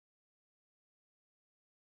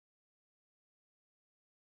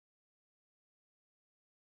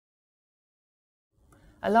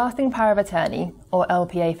A lasting power of attorney, or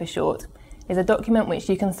LPA for short, is a document which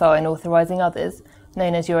you can sign authorising others,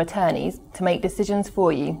 known as your attorneys, to make decisions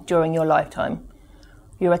for you during your lifetime.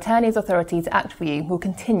 Your attorney's authority to act for you will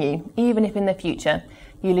continue even if in the future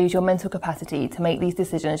you lose your mental capacity to make these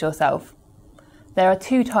decisions yourself. There are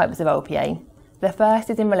two types of LPA. The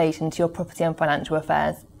first is in relation to your property and financial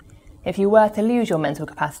affairs. If you were to lose your mental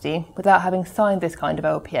capacity without having signed this kind of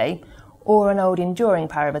LPA, or an old enduring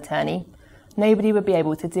power of attorney, nobody would be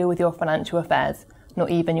able to deal with your financial affairs, not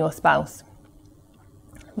even your spouse.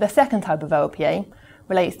 The second type of LPA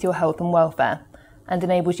relates to your health and welfare and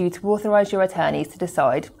enables you to authorise your attorneys to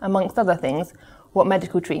decide, amongst other things, what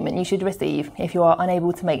medical treatment you should receive if you are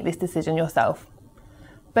unable to make this decision yourself.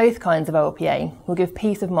 Both kinds of LPA will give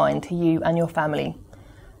peace of mind to you and your family.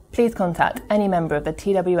 Please contact any member of the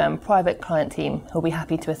TWM private client team who will be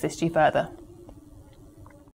happy to assist you further.